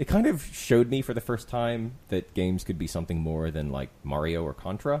 it kind of showed me for the first time that games could be something more than Mario or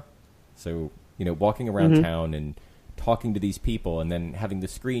Contra. So walking around town and talking to these people, and then having the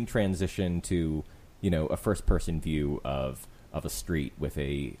screen transition to a first person view of a street with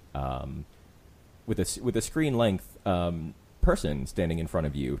a screen length person standing in front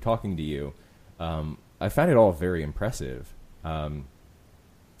of you talking to you. I found it all very impressive. And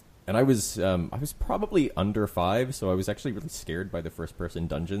I was probably under 5, so I was actually really scared by the first person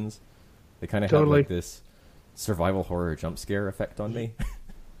dungeons. They kind of had this survival horror jump scare effect on me.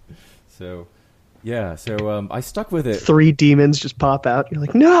 So I stuck with it. 3 demons just pop out. You're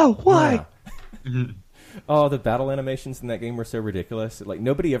like, no, why? Yeah. Oh, the battle animations in that game were so ridiculous.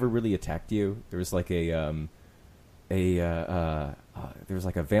 Nobody ever really attacked you. There was there was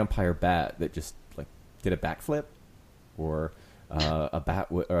a vampire bat that just did a backflip, or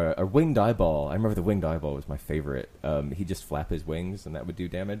a winged eyeball. I remember the winged eyeball was my favorite. He'd just flap his wings and that would do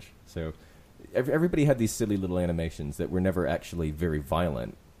damage. So everybody had these silly little animations that were never actually very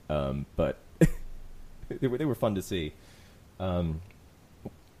violent, but they were fun to see.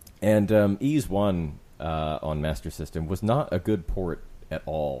 And Ys 1 on Master System was not a good port at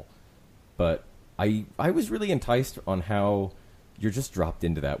all, but I was really enticed on how you're just dropped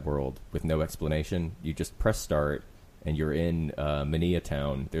into that world with no explanation. You just press start, and you're in Mania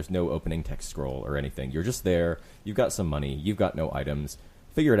Town. There's no opening text scroll or anything. You're just there. You've got some money. You've got no items.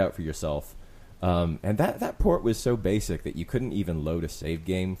 Figure it out for yourself. And that port was so basic that you couldn't even load a save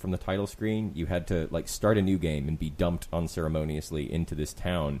game from the title screen. You had to start a new game and be dumped unceremoniously into this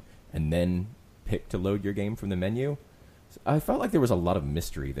town, and then pick to load your game from the menu. So I felt like there was a lot of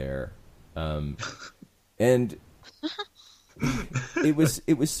mystery there, and it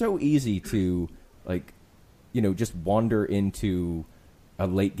was so easy to just wander into a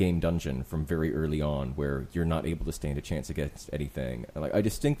late game dungeon from very early on where you're not able to stand a chance against anything. I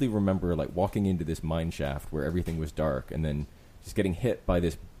distinctly remember walking into this mine shaft where everything was dark, and then just getting hit by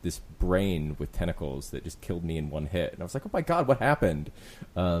this brain with tentacles that just killed me in one hit. And I was like, oh my god, what happened?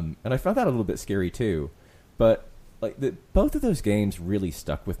 And I found that a little bit scary too. But both of those games really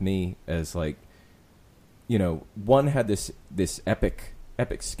stuck with me as one had this epic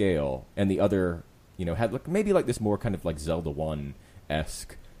scale, and the other had maybe this more kind of Zelda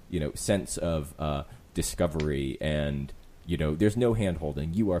 1-esque sense of discovery, and there's no hand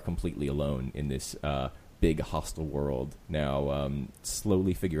holding. You are completely alone in this big hostile world. Now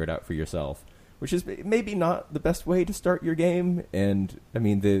slowly figure it out for yourself, which is maybe not the best way to start your game. And I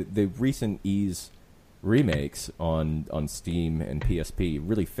mean the recent Ys remakes on Steam and PSP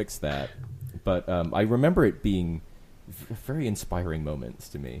really fixed that, but I remember it being very inspiring moments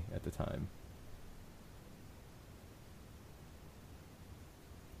to me at the time.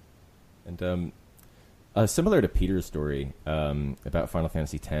 And similar to Peter's story about Final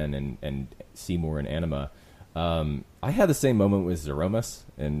Fantasy X and Seymour and Anima, I had the same moment with Zeromus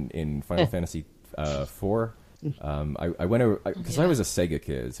in Final Fantasy IV. I went over because I was a Sega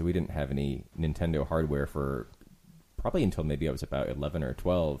kid, so we didn't have any Nintendo hardware for probably until maybe I was about 11 or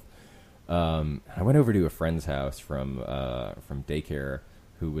 12. I went over to a friend's house from daycare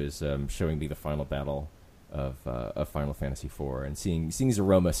who was showing me the final battle of Final Fantasy IV, and seeing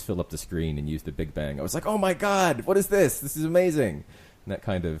Zeromus fill up the screen and use the Big Bang. I was like, oh my god, what is this? This is amazing. And that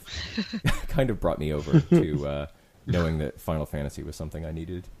kind of brought me over to knowing that Final Fantasy was something I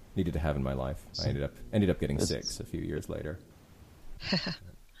needed to have in my life. I ended up getting 6 a few years later. I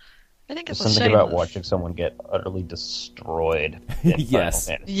think it's There's something about watching someone get utterly destroyed in Final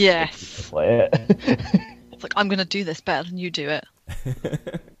Fantasy. Yes. Play it. It's like, I'm going to do this better than you do it.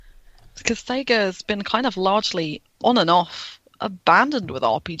 Because Sega's been kind of largely on and off abandoned with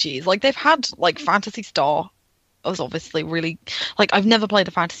RPGs. Like, they've had, like, Phantasy Star was obviously really... Like, I've never played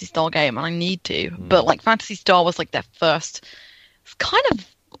a Phantasy Star game, and I need to. But, like, Phantasy Star was, like, their first... It's kind of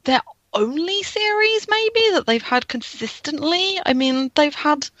their only series, maybe, that they've had consistently. I mean, they've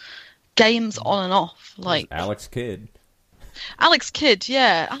had games on and off. Like Alex Kidd. Alex Kidd,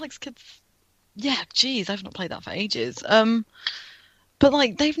 yeah. Alex Kidd's... Yeah, geez, I've not played that for ages. But,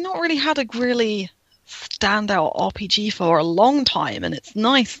 like, they've not really had a really standout RPG for a long time, and it's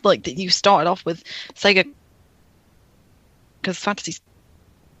nice, like, that you started off with Sega, because Fantasy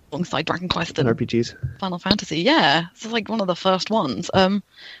alongside Dragon Quest and RPGs. Final Fantasy, yeah, it's like one of the first ones.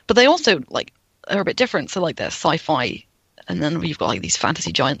 But they also, like, are a bit different, so, like, they're sci-fi, and then you've got, like, these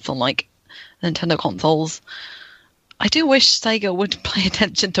fantasy giants on, like, Nintendo consoles. I do wish Sega would pay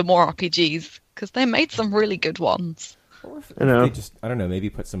attention to more RPGs, because they made some really good ones. Or if I know. they just, I don't know,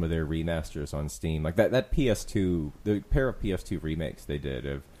 maybe put some of their remasters on Steam. Like that PS2, the pair of PS2 remakes they did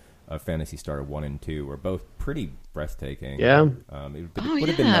of Phantasy Star 1 and 2 were both pretty breathtaking. Yeah. It would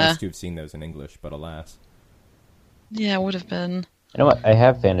have been nice to have seen those in English, but alas. Yeah, it would have been. You know what? I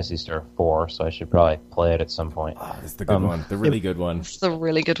have Phantasy Star 4, so I should probably play it at some point. Oh, it's the good one. The really good one. It's a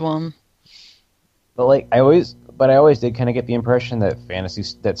really good one. But like I always did kind of get the impression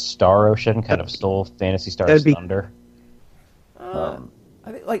that Star Ocean kind of stole Phantasy Star's thunder.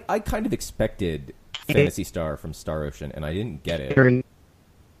 I think, like, I kind of expected Phantasy Star from Star Ocean, and I didn't get it.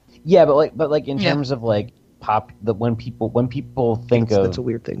 Yeah, but like in terms of like when people think That's a of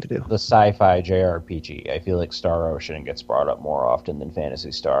weird thing to do. the sci-fi JRPG, I feel like Star Ocean gets brought up more often than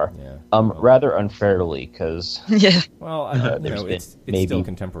Phantasy Star. Yeah. Rather unfairly, because Yeah. Well, it's maybe still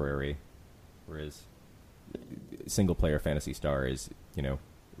contemporary, whereas single-player Phantasy Star is,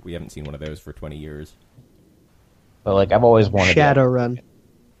 we haven't seen one of those for 20 years. but like I've always wanted Shadowrun.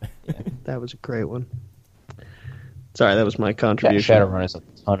 That was a great one. Sorry, that was my contribution. Shadowrun is a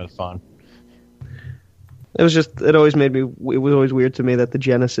ton of fun. It always made me, it was always weird to me that the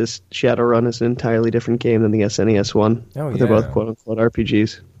Genesis Shadowrun is an entirely different game than the SNES one. Oh, They're both quote-unquote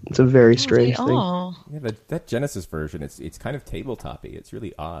RPGs. It's a very strange thing. Oh, Yeah, that Genesis version, it's kind of tabletop-y. It's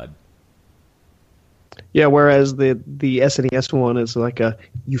really odd. Yeah, whereas the SNES one is like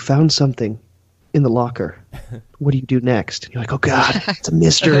you found something in the locker. What do you do next? And you're like, oh god, it's a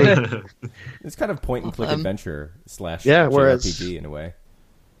mystery. It's kind of point-and-click adventure / whereas- JRPG in a way.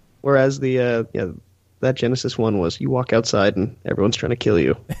 Whereas that Genesis one was you walk outside and everyone's trying to kill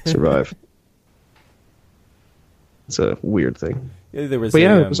you, survive. It's a weird thing. Yeah, there was But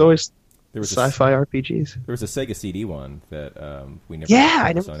it was always there was sci-fi RPGs. There was a Sega CD one that we never. Yeah,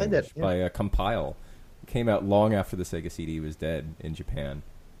 I focused never on played that, English, by Compile. It came out long after the Sega CD was dead in Japan.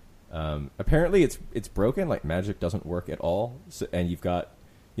 Apparently, it's broken. Like magic doesn't work at all, and you've got,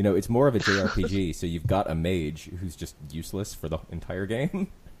 it's more of a JRPG. So you've got a mage who's just useless for the entire game.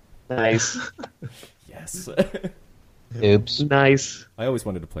 Nice. Yes. Oops. Nice. I always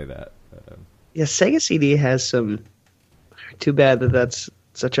wanted to play that. Yeah, Sega CD has some... Too bad that that's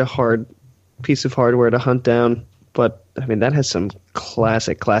such a hard piece of hardware to hunt down. But, I mean, that has some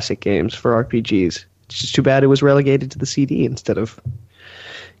classic games for RPGs. It's just too bad it was relegated to the CD instead of,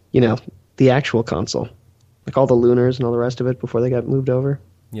 the actual console. Like all the Lunars and all the rest of it before they got moved over.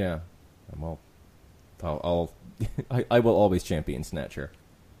 Yeah. Well, I will always champion Snatcher.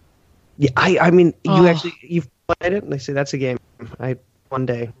 Yeah, I mean, you've played it, and they say that's a game one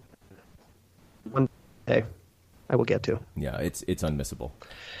day, I will get to. Yeah, it's unmissable.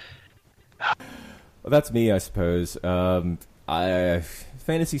 Well, that's me, I suppose.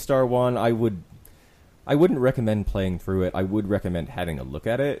 Phantasy Star 1, I wouldn't recommend playing through it. I would recommend having a look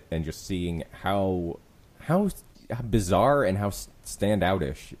at it and just seeing how bizarre and how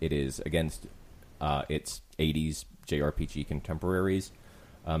standoutish it is against its 80s JRPG contemporaries.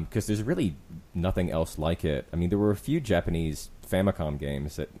 Because there's really nothing else like it. I mean, there were a few Japanese Famicom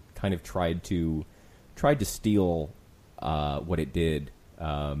games that kind of tried to steal what it did,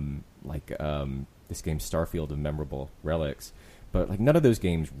 like this game Starfield of Memorable Relics. But like none of those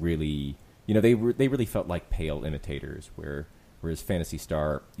games really, they really felt like pale imitators. Whereas Phantasy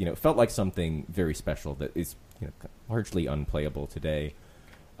Star, felt like something very special that is largely unplayable today.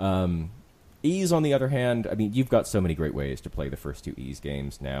 Ys, on the other hand, I mean, you've got so many great ways to play the first two Ys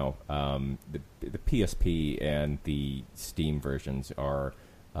games now. The PSP and the Steam versions are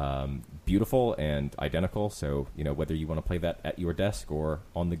beautiful and identical, so, whether you want to play that at your desk or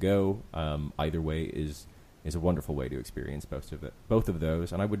on the go, either way is a wonderful way to experience both of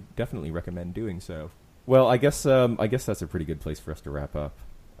those, and I would definitely recommend doing so. Well, I guess that's a pretty good place for us to wrap up.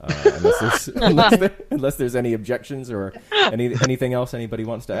 unless there's any objections or anything else anybody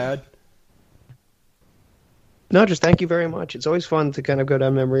wants to add. No, just thank you very much. It's always fun to kind of go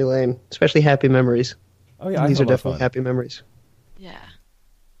down memory lane, especially happy memories. Oh yeah, These I are had a lot of definitely fun. happy memories. Yeah.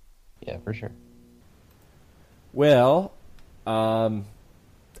 Yeah, for sure. Well,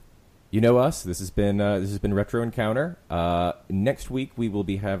 you know us. This has been Retro Encounter. Next week we will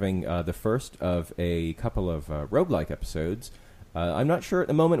be having the first of a couple of roguelike episodes. I'm not sure at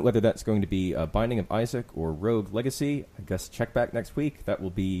the moment whether that's going to be Binding of Isaac or Rogue Legacy. I guess check back next week. That will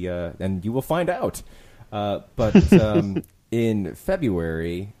be, and you will find out. But in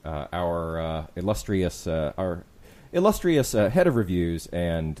February, our illustrious head of reviews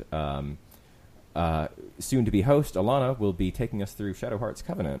and soon-to-be host Alana will be taking us through Shadow Hearts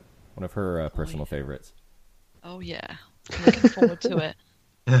Covenant, one of her personal favorites. Oh yeah, I'm looking forward to it.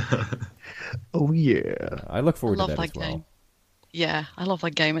 Oh yeah. I look forward I to love that as that well. game. Yeah, I love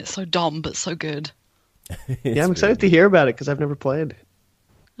that game. It's so dumb but so good. Yeah, I'm excited to hear about it because I've never played.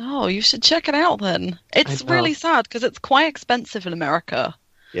 Oh, you should check it out then. It's I know. really sad because it's quite expensive in America.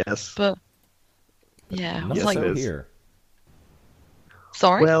 Yes. But yeah, I Not was Yes, like, it is. here.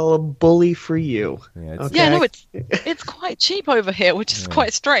 sorry. Well, bully for you. Yeah, it's, Okay. Yeah, no, it's quite cheap over here, which is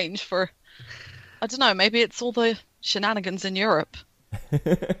quite strange for. I don't know. Maybe it's all the shenanigans in Europe.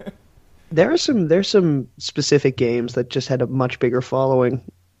 There's some specific games that just had a much bigger following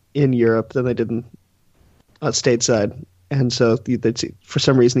in Europe than they did in stateside, and so it's for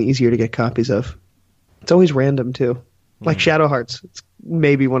some reason easier to get copies of. It's always random too, like Shadow Hearts. It's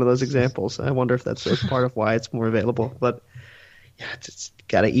maybe one of those examples. I wonder if that's part of why it's more available. But yeah, it's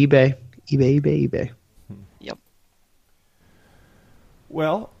got to eBay. Yep.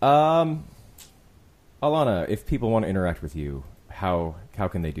 Well, Alana, if people want to interact with you, how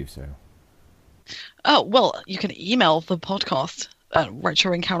can they do so? Oh, well, you can email the podcast at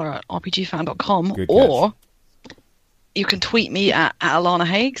retroencounter@rpgfan.com, Good or you can tweet me at Alana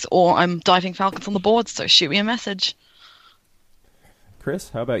Hagues, or I'm diving Falcons on the board, so shoot me a message. Chris,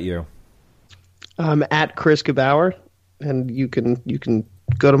 how about you? I'm at Chris Gebauer, and you can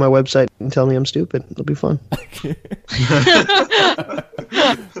go to my website and tell me I'm stupid. It'll be fun.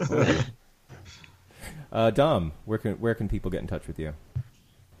 Dom, where can people get in touch with you?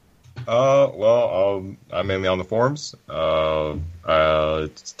 Well, I'm mainly on the forums.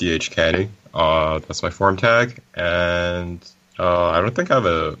 It's DH Candy. That's my forum tag, and I don't think I have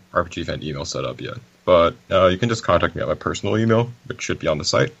a RPG Fan email set up yet. But you can just contact me at my personal email, which should be on the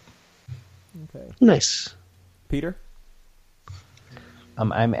site. Okay, Nice. Peter.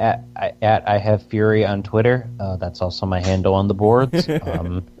 I'm at I have Fury on Twitter. That's also my handle on the boards.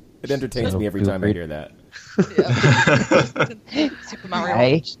 It entertains So me every feel time I free- hear that. Super Mario.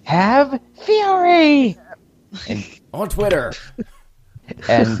 I have Fury. On Twitter.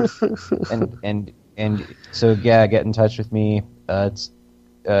 and so yeah, get in touch with me. It's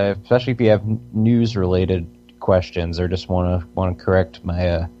especially if you have news related questions or just want to correct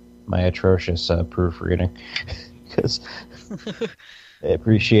my my atrocious proofreading, because I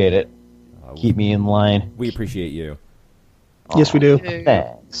appreciate it. Keep me in line. We appreciate you. Yes, we do.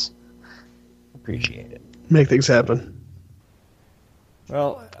 Thanks. Appreciate it. Make things happen.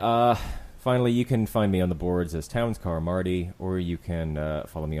 Well, finally, you can find me on the boards as Townscar Marty, or you can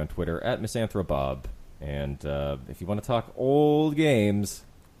follow me on Twitter at MisAnthroBob. And if you want to talk old games,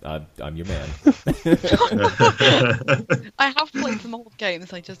 I'm your man. I have played some old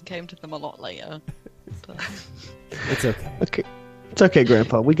games, I just came to them a lot later. But, It's okay. Okay. It's okay,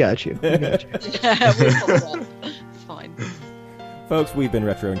 Grandpa. We got you. We got you. yeah, we'll follow that. It's fine. Folks, we've been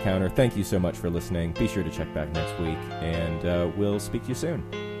Retro Encounter. Thank you so much for listening. Be sure to check back next week, and we'll speak to you soon.